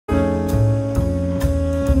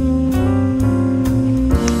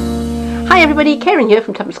Hi everybody, Keren here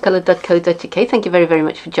from tuppencecoloured.co.uk. Thank you very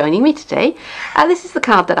much for joining me today. This is the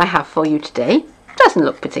card that I have for you today. Doesn't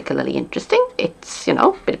look particularly interesting. It's, you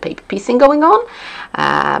know, a bit of paper piecing going on,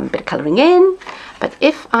 a bit of colouring in. But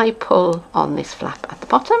if I pull on this flap at the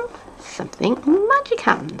bottom, something magic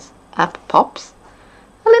happens. Up pops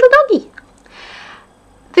a little doggy.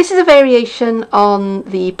 This is a variation on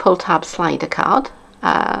the pull tab slider card.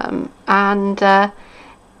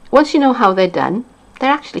 Once you know how they're done, they're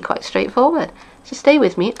actually quite straightforward. So stay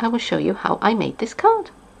with me, I will show you how I made this card.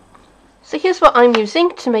 So here's what I'm using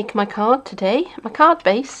to make my card today. My card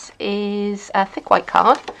base is a thick white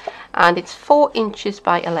card and it's 4 inches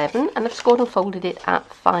by 11, and I've scored and folded it at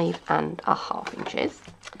 5.5 inches.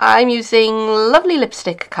 I'm using lovely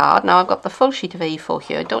lipstick card. Now I've got the full sheet of A4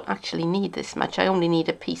 here. I don't actually need this much. I only need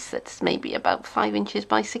a piece that's maybe about 5 inches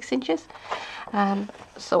by 6 inches.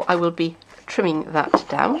 So I will be trimming that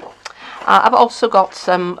down. I've also got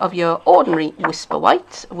some of your ordinary Whisper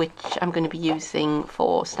White, which I'm going to be using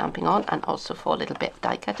for stamping on and also for a little bit of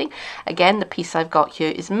die cutting. Again, the piece I've got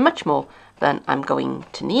here is much more than I'm going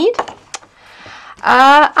to need.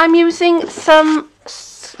 I'm using some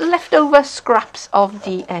leftover scraps of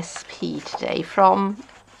DSP today from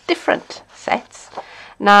different sets.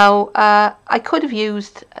 Now, I could have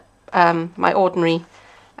used my ordinary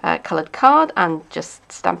coloured card and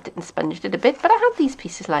just stamped it and sponged it a bit, but I had these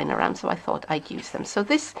pieces lying around, so I thought I'd use them. So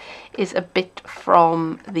this is a bit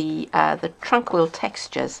from the Tranquil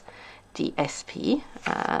Textures DSP,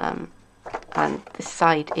 and this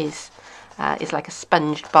side is like a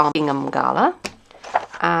sponged Birmingham Gala,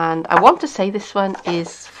 and I want to say this one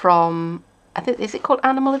is from, I think, is it called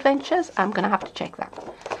Animal Adventures? I'm going to have to check that.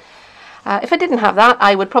 If I didn't have that,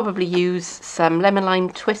 I would probably use some Lemon Lime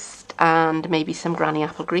Twist and maybe some Granny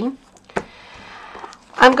Apple Green.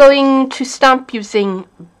 I'm going to stamp using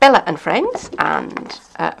Bella and Friends and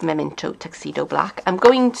Memento Tuxedo Black. I'm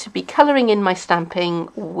going to be colouring in my stamping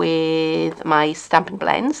with my Stampin'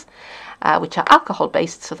 Blends, which are alcohol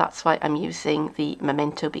based, so that's why I'm using the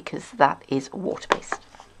Memento, because that is water based.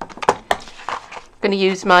 I'm going to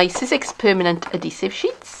use my Sizzix permanent adhesive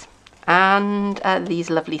sheets and these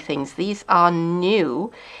lovely things. These are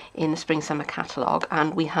new in the Spring Summer catalogue,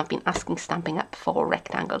 and we have been asking Stampin' Up for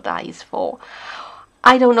rectangle dies for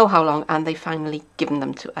I don't know how long, and they've finally given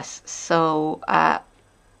them to us. So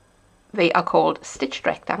they are called Stitched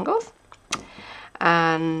Rectangles,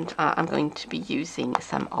 and I'm going to be using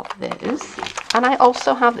some of those. And I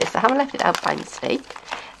also have this. I haven't left it out by mistake.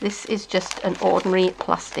 This is just an ordinary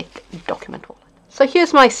plastic document wallet. So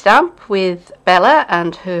here's my stamp with Bella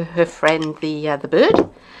and her friend the bird,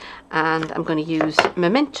 and I'm going to use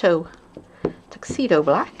Memento Tuxedo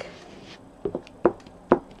Black.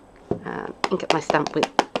 Ink up my stamp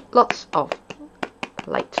with lots of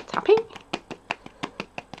light tapping.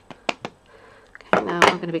 Okay, now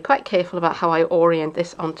I'm going to be quite careful about how I orient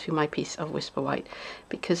this onto my piece of Whisper White,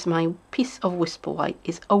 because my piece of Whisper White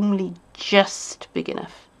is only just big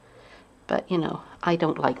enough. But you know, I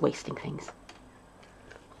don't like wasting things.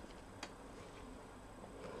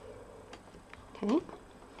 Okay,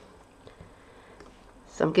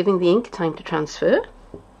 so I'm giving the ink time to transfer,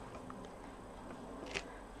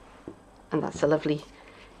 and that's a lovely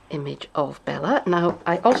image of Bella. Now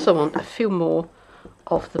I also want a few more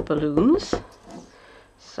of the balloons,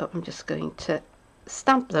 so I'm just going to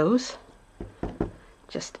stamp those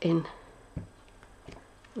just in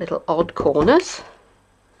little odd corners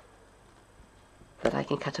that I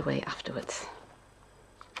can cut away afterwards.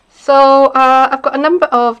 So I've got a number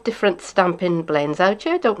of different Stampin' Blends out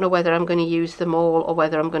here. I don't know whether I'm going to use them all or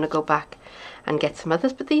whether I'm going to go back and get some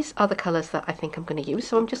others, but these are the colours that I think I'm going to use.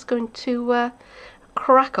 So I'm just going to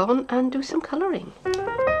crack on and do some colouring.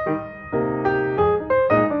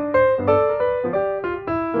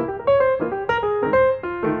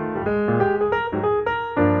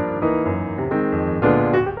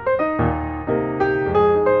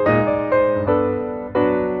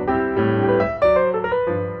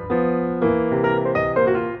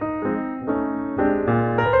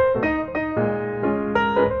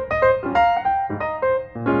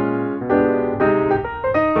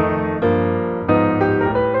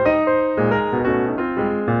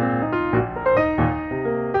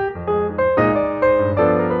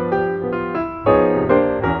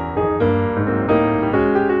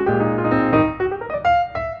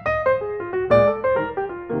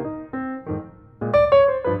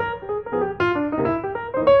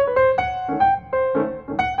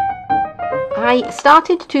 I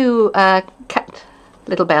started to cut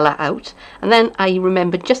little Bella out, and then I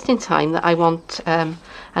remembered just in time that I want an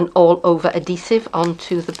all over adhesive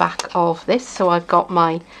onto the back of this. So I've got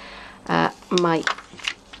my my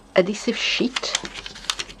adhesive sheet,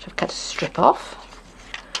 which I've cut a strip off,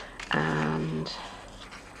 and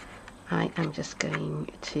I am just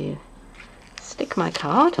going to stick my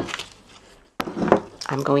card.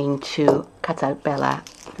 I'm going to cut out Bella,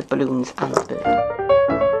 the balloons and the bird.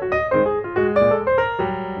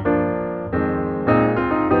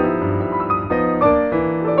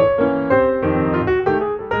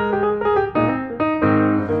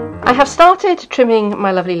 I have started trimming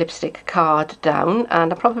my lovely lipstick card down,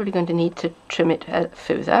 and I'm probably going to need to trim it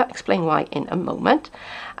further, explain why in a moment.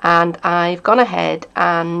 And I've gone ahead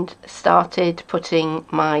and started putting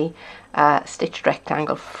my stitched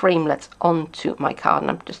rectangle framelets onto my card, and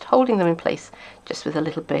I'm just holding them in place just with a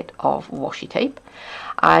little bit of washi tape.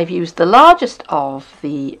 I've used the largest of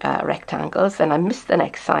the rectangles, then I missed the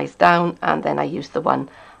next size down, and then I used the one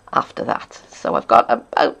after that. So I've got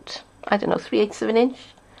about, I don't know, 3/8 of an inch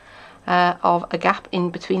of a gap in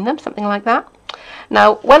between them, something like that.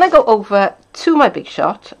 Now when I go over to my big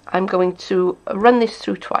shot, I'm going to run this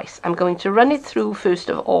through twice. I'm going to run it through first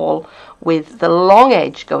of all with the long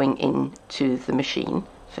edge going into the machine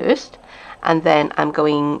first, and then I'm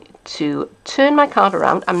going to turn my card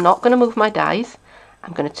around. I'm not going to move my dies.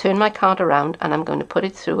 I'm going to turn my card around and I'm going to put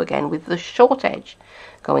it through again with the short edge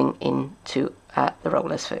going into the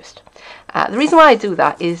rollers first. The reason why I do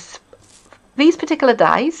that is these particular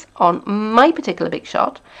dies on my particular big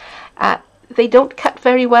shot, they don't cut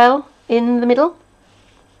very well in the middle.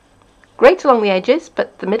 Great along the edges,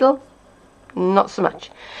 but the middle, not so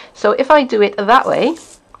much. So if I do it that way,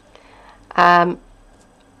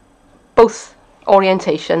 both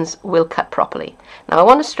orientations will cut properly. Now I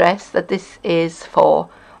want to stress that this is for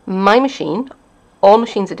my machine. All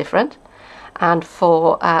machines are different, and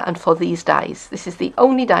for these dies, this is the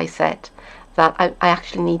only die set that I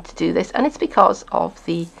actually need to do this, and it's because of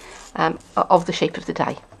the shape of the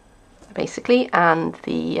die, basically, and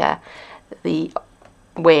the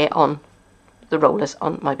wear on the rollers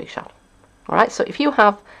on my big shot. All right, so if you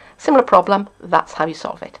have a similar problem, that's how you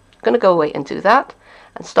solve it. I'm going to go away and do that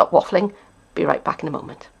and stop waffling. Be right back in a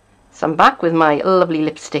moment. So I'm back with my lovely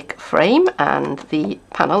lipstick frame and the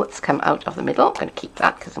panel that's come out of the middle. I'm going to keep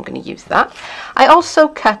that because I'm going to use that. I also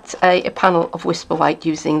cut a panel of Whisper White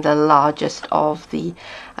using the largest of the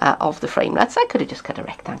framelets. I could have just cut a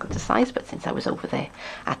rectangle to size, but since I was over there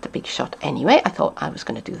at the big shot anyway, I thought I was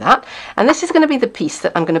going to do that. And this is going to be the piece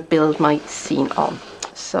that I'm going to build my scene on.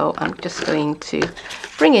 So I'm just going to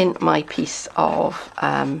bring in my piece of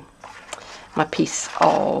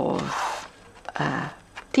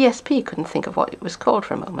DSP, couldn't think of what it was called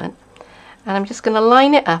for a moment, and I'm just going to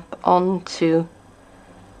line it up onto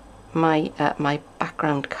my my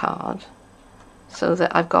background card so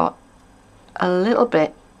that I've got a little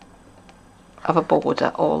bit of a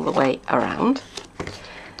border all the way around.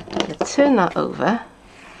 I'm going to turn that over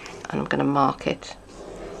and I'm going to mark it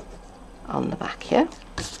on the back here,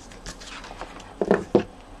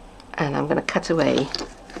 and I'm going to cut away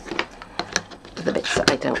the bits that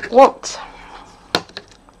I don't want.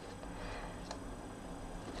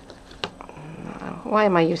 Why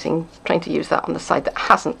am I trying to use that on the side that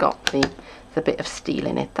hasn't got the bit of steel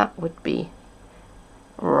in it? That would be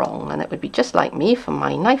wrong, and it would be just like me for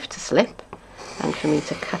my knife to slip and for me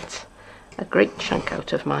to cut a great chunk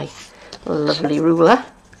out of my lovely ruler,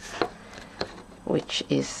 which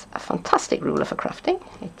is a fantastic ruler for crafting.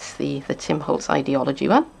 It's the Tim Holtz Ideology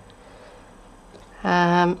one,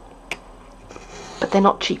 but they're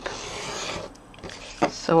not cheap,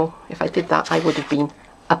 so if I did that I would have been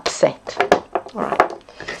upset. All right,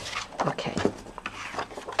 okay,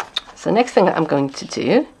 so next thing that I'm going to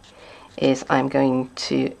do is I'm going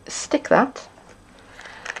to stick that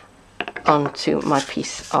onto my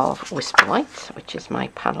piece of Whisper White, which is my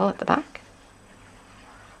panel at the back.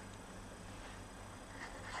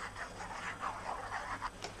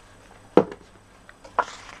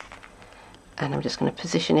 And I'm just going to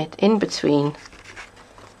position it in between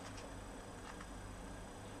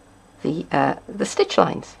the stitch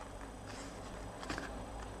lines.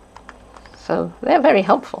 So they're very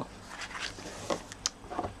helpful.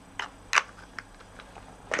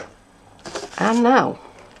 And now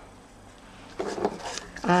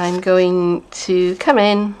I'm going to come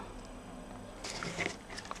in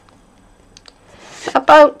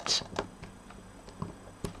about,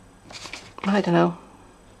 I don't know,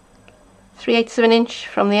 3/8 of an inch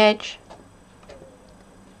from the edge,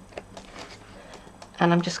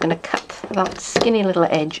 and I'm just going to cut that skinny little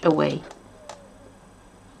edge away.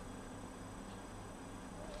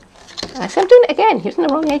 So I'm doing it again, using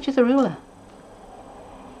the wrong edge of the ruler.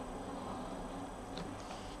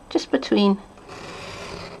 Just between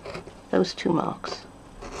those two marks.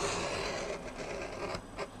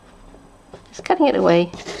 cutting it away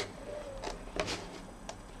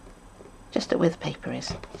just at where the paper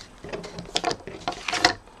is.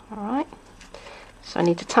 Alright, so I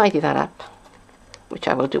need to tidy that up, which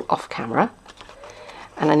I will do off camera,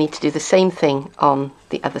 and I need to do the same thing on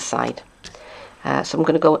the other side. So I'm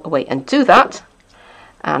going to go away and do that,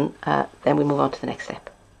 and then we move on to the next step.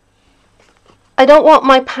 I don't want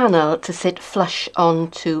my panel to sit flush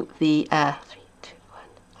onto the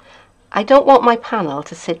I don't want my panel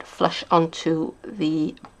to sit flush onto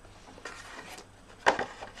the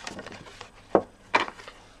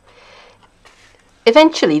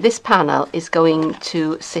Eventually this panel is going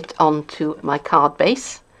to sit onto my card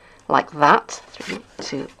base like that. 3,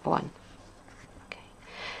 2, 1. Okay.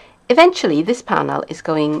 Eventually this panel is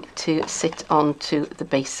going to sit onto the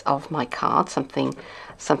base of my card, something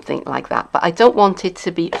like that. But I don't want it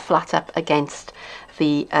to be flat up against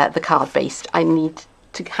the card base. I need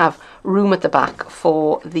to have room at the back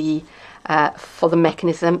for the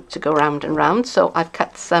mechanism to go round and round. So I've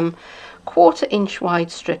cut some 1/4 inch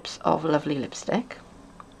wide strips of lovely lipstick,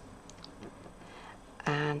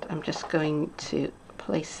 and I'm just going to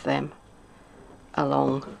place them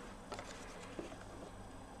along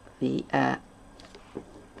the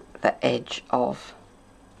edge of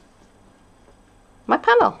my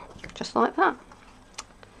panel, just like that.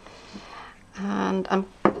 And I'm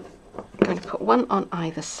going to put one on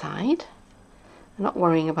either side. I'm not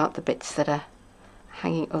worrying about the bits that are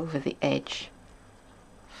hanging over the edge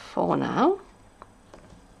for now.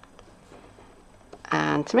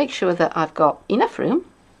 And to make sure that I've got enough room,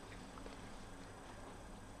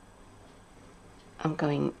 I'm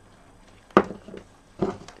going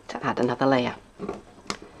to add another layer.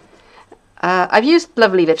 I've used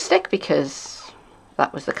lovely lipstick because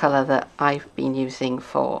that was the colour that I've been using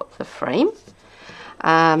for the frame.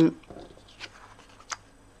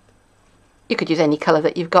 You could use any colour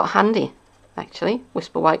that you've got handy, actually.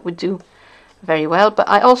 Whisper White would do very well, but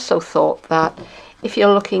I also thought that if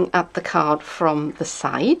you're looking at the card from the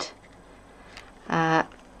side,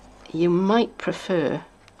 you might prefer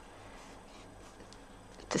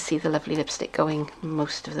to see the lovely lipstick going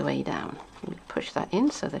most of the way down. Let me push that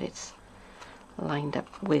in so that it's lined up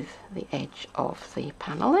with the edge of the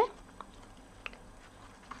panel there.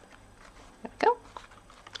 There we go.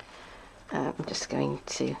 I'm just going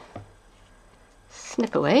to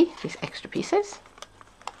snip away these extra pieces.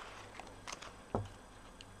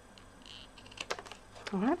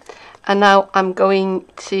 Alright, and now I'm going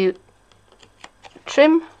to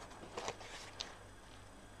trim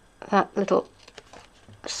that little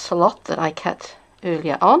slot that I cut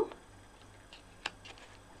earlier on.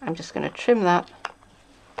 I'm just going to trim that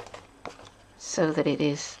so that it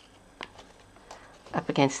is up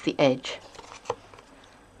against the edge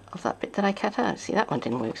of that bit that I cut out. See, that one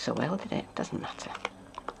didn't work so well, did it? Doesn't matter.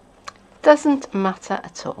 Doesn't matter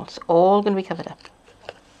at all. It's all going to be covered up.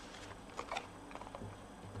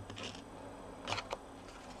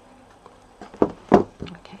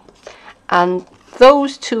 Okay. And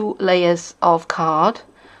those 2 layers of card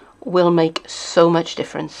will make so much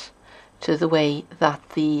difference to the way that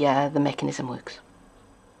the mechanism works.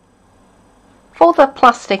 For the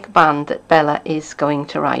plastic band that Bella is going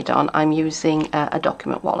to ride on, I'm using a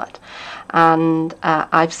document wallet, and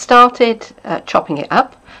I've started chopping it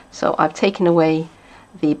up. So I've taken away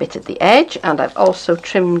the bit at the edge, and I've also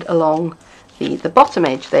trimmed along the bottom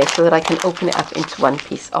edge there so that I can open it up into one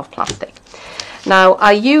piece of plastic. Now,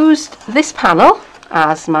 I used this panel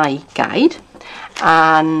as my guide,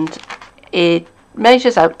 and it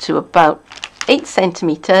measures out to about 8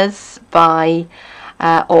 centimeters by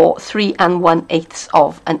or 3 1/8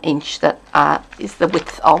 of an inch. That is the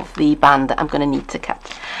width of the band that I'm going to need to cut.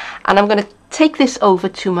 And I'm going to take this over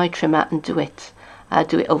to my trimmer and do it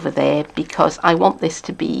over there, because I want this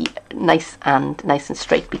to be nice and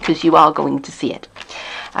straight, because you are going to see it.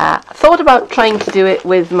 Thought about trying to do it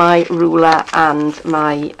with my ruler and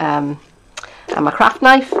my craft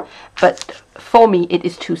knife, but for me it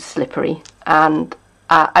is too slippery, and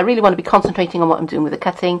I really want to be concentrating on what I'm doing with the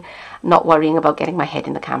cutting, not worrying about getting my head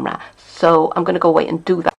in the camera. So I'm going to go away and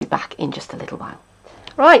do that. Back in just a little while.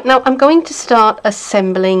 Right, now I'm going to start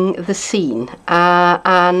assembling the scene,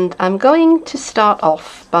 and I'm going to start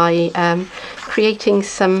off by creating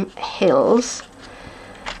some hills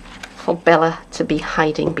for Bella to be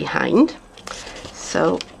hiding behind.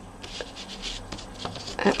 So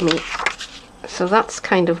that's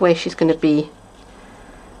kind of where she's going to be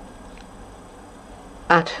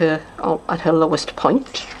at her lowest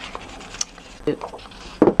point.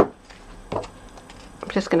 I'm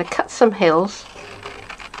just going to cut some hills.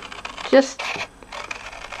 Just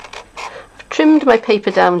trimmed my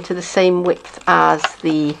paper down to the same width as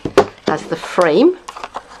the as the frame,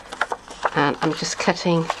 and I'm just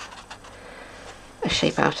cutting a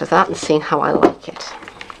shape out of that and seeing how I like it.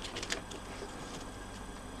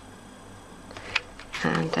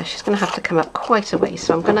 And she's going to have to come up quite a way,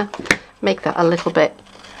 so I'm going to make that a little bit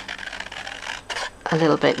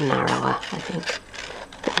narrower, I think,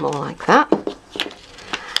 a bit more like that.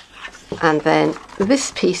 And then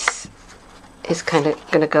this piece is kind of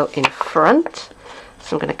going to go in front,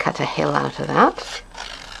 so I'm going to cut a hill out of that.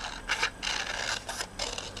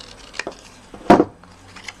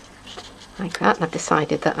 Like that, and I've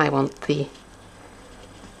decided that I want the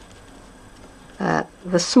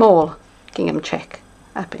small gingham check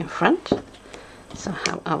up in front. So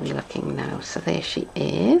how are we looking now? So there she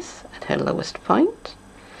is at her lowest point,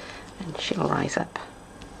 and she'll rise up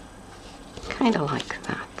kind of like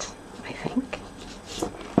that, I think.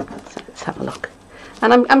 So let's have a look.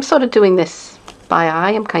 And I'm sort of doing this by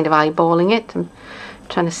eye. I'm kind of eyeballing it. I'm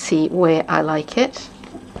trying to see where I like it.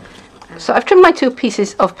 So I've trimmed my two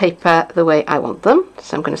pieces of paper the way I want them.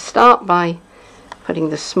 So I'm going to start by putting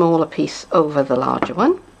the smaller piece over the larger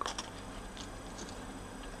one.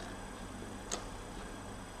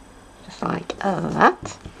 Just like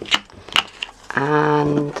that.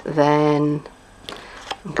 And then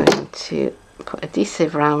I'm going to put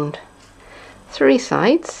adhesive round 3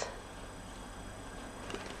 sides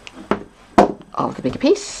of the bigger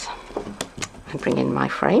piece and bring in my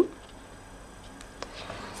frame.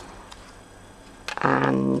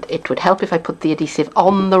 And it would help if I put the adhesive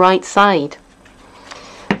on the right side.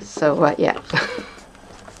 So yeah,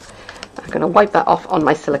 I'm going to wipe that off on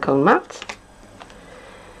my silicone mat.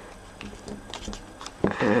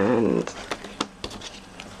 And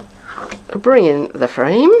bring in the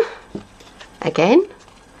frame again.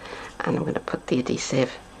 And I'm going to put the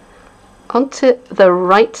adhesive onto the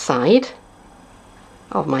right side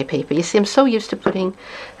of my paper. You see, I'm so used to putting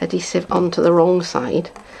adhesive onto the wrong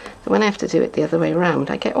side that when I have to do it the other way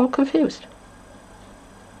around, I get all confused.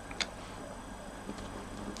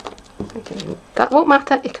 Okay, that won't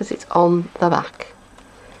matter because it's on the back.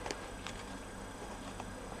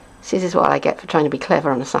 This is what I get for trying to be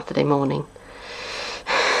clever on a Saturday morning.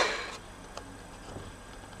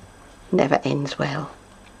 Never ends well.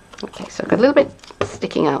 Okay, so I've got a little bit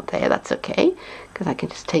sticking out there. That's okay, because I can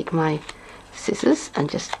just take my scissors and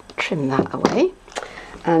just trim that away.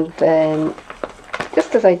 And then,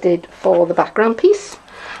 just as I did for the background piece,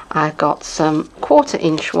 I've got some 1/4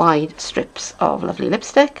 inch wide strips of lovely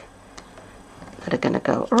lipstick that are going to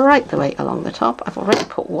go right the way along the top. I've already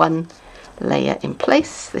put one layer in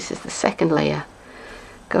place. This is the second layer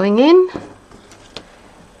going in.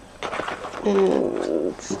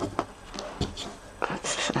 And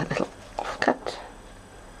that's a little offcut.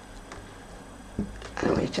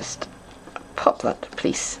 And we just pop that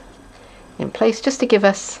piece in place just to give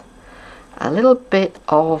us a little bit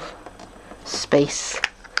of space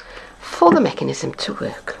for the mechanism to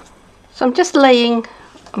work. So I'm just laying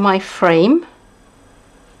my frame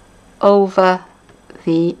over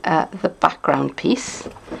the background piece,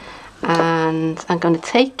 and I'm going to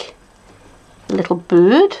take a little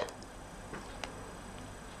bird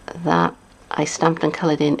that I stamped and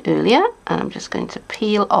coloured in earlier, and I'm just going to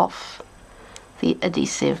peel off the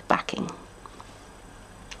adhesive backing.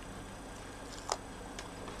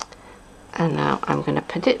 And now I'm going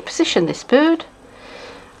to position this bird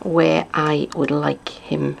where I would like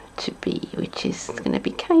him to be, which is going to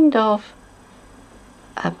be kind of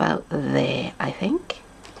about there, I think.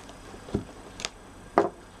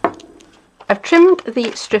 I've trimmed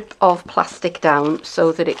the strip of plastic down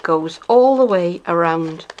so that it goes all the way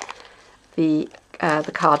around the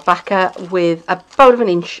card backer with about an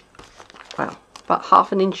inch, well, about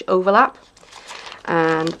 ½ inch overlap,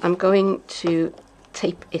 and I'm going to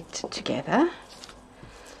tape it together.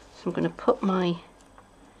 So I'm going to put my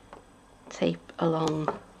tape along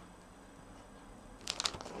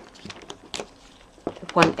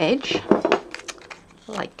one edge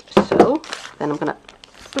like so. Then I'm going to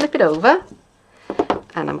flip it over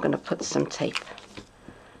and I'm going to put some tape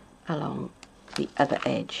along the other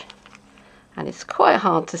edge, and it's quite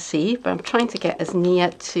hard to see, but I'm trying to get as near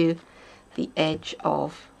to the edge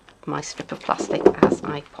of my strip of plastic as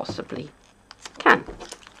I possibly can.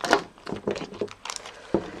 Okay,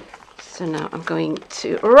 so now I'm going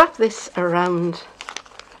to wrap this around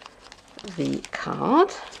the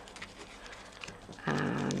card,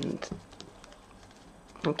 and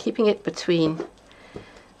I'm keeping it between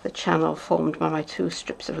the channel formed by my 2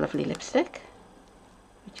 strips of lovely lipstick,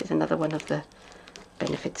 which is another one of the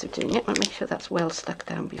benefits of doing it. I'll make sure that's well stuck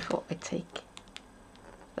down before I take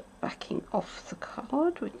the backing off the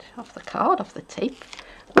card, off the tape,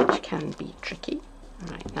 which can be tricky.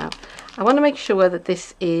 Right, now I want to make sure that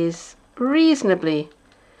this is reasonably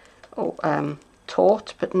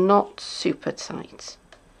taut, but not super tight.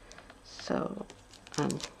 So,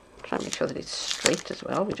 and try and make sure that it's straight as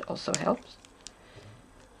well, which also helps.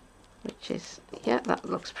 Which is, yeah, that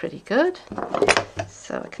looks pretty good.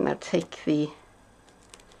 So I can now take the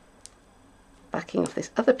backing of this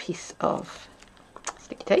other piece of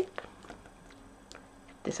sticky tape.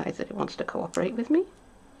 Decides that it wants to cooperate with me.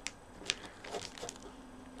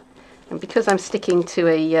 And because I'm sticking to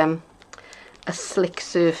a slick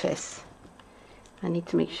surface, I need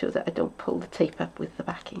to make sure that I don't pull the tape up with the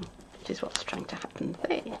backing, which is what's trying to happen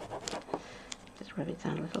there. Just rub it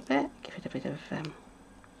down a little bit, give it a bit of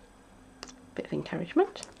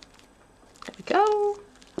encouragement. There we go.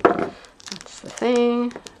 That's the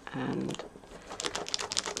thing, and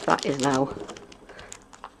that is now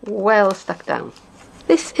well stuck down.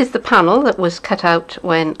 This is the panel that was cut out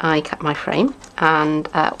when I cut my frame, and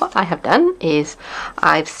what I have done is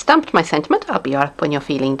I've stamped my sentiment, I'll be up when you're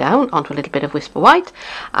feeling down, onto a little bit of Whisper White.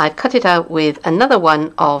 I've cut it out with another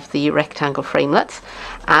one of the rectangle framelets,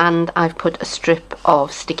 and I've put a strip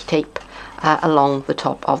of sticky tape along the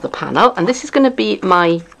top of the panel, and this is going to be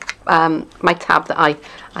my my tab that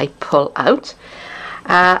I pull out.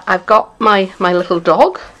 I've got my little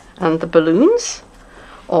dog and the balloons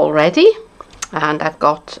all ready, and I've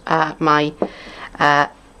got my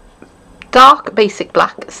dark basic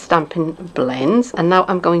black Stampin' blends, and now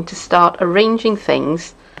I'm going to start arranging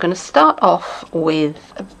things. I'm going to start off with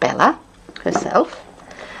Bella herself,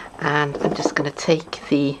 and I'm just going to take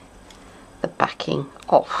the backing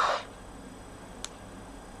off.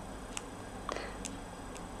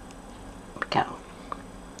 Go.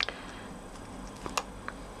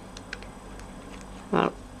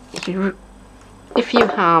 Now, if you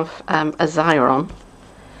have a Xyron,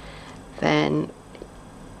 then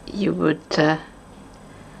you would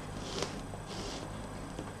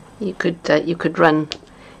you could run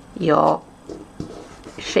your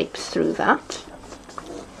shapes through that,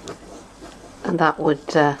 and that would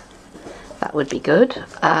be good.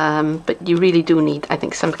 But you really do need, I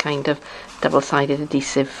think, some kind of double-sided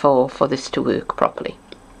adhesive for this to work properly.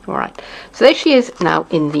 All right, so there she is now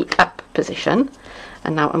in the up position,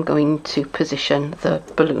 and now I'm going to position the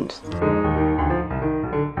balloons.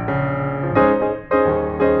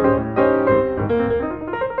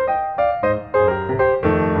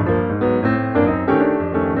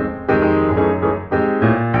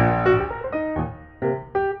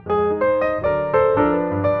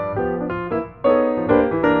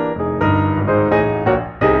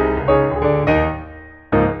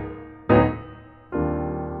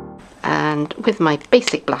 And with my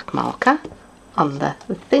basic black marker on the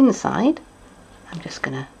thin side, I'm just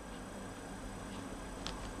going to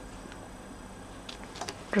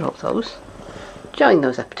draw those, join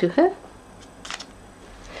those up to her.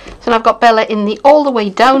 So now I've got Bella in the all the way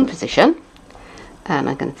down position, and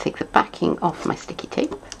I'm going to take the backing off my sticky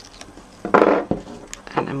tape,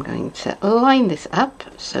 and I'm going to line this up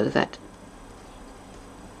so that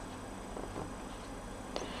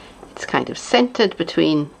it's kind of centered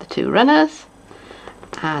between the two runners,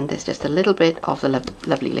 and there's just a little bit of the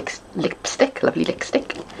lovely lipstick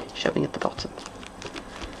showing at the bottom.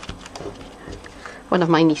 One of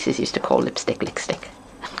my nieces used to call lipstick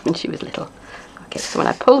when she was little. Okay, so when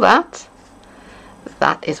I pull that,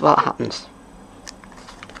 that is what happens.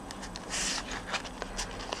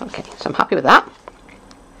 Okay, so I'm happy with that.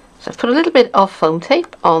 So I've put a little bit of foam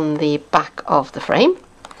tape on the back of the frame,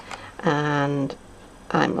 and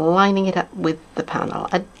I'm lining it up with the panel.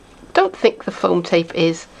 I don't think the foam tape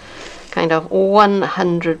is kind of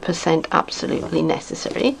 100% absolutely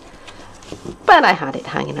necessary, but I had it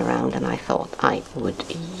hanging around and I thought I would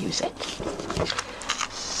use it.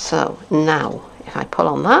 So now if I pull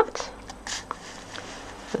on that,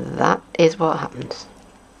 that is what happens.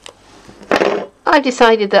 I've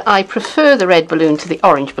decided that I prefer the red balloon to the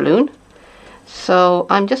orange balloon, so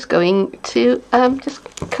I'm just going to just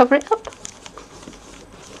cover it up.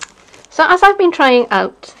 So as I've been trying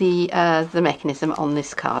out the mechanism on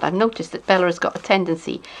this card, I've noticed that Bella has got a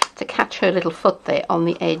tendency to catch her little foot there on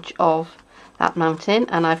the edge of that mountain,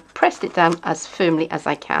 and I've pressed it down as firmly as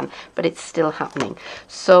I can, but it's still happening.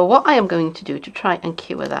 So what I am going to do to try and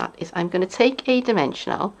cure that is I'm going to take a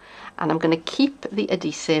dimensional, and I'm going to keep the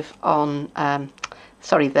adhesive on,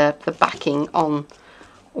 the backing on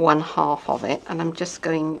one half of it, and I'm just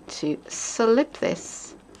going to slip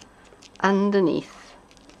this underneath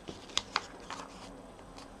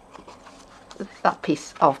that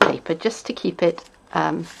piece of paper, just to keep it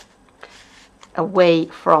away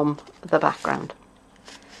from the background,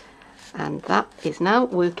 and that is now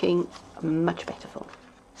working much better for.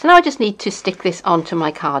 So now I just need to stick this onto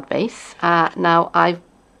my card base. Now I've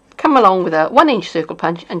come along with a 1-inch circle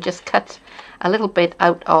punch and just cut a little bit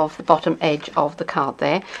out of the bottom edge of the card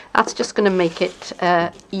there. That's just going to make it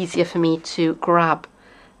easier for me to grab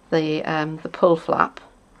the pull flap.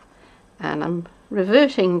 And I'm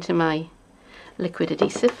reverting to my liquid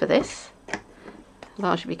adhesive for this,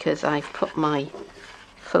 largely because I've put my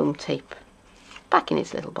foam tape back in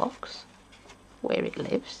its little box where it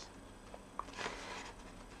lives.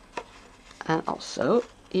 And also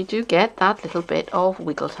you do get that little bit of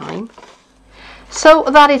wiggle time. So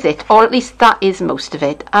that is it, or at least that is most of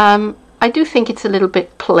it. I do think it's a little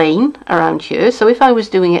bit plain around here, so if I was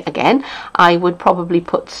doing it again, I would probably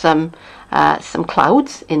put some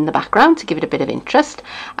clouds in the background to give it a bit of interest.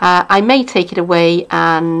 I may take it away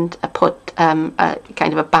and put a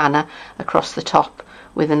kind of a banner across the top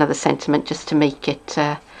with another sentiment, just to make it,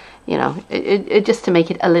 you know, just to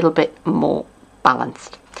make it a little bit more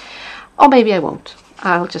balanced. Or maybe I won't.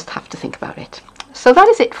 I'll just have to think about it. So that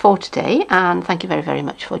is it for today, and thank you very, very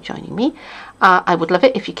much for joining me. I would love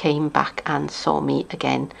it if you came back and saw me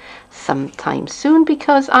again sometime soon,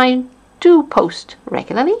 because I do post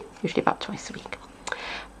regularly, usually about twice a week.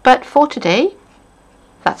 But for today,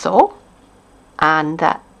 that's all, and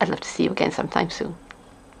I'd love to see you again sometime soon.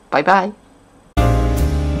 Bye bye.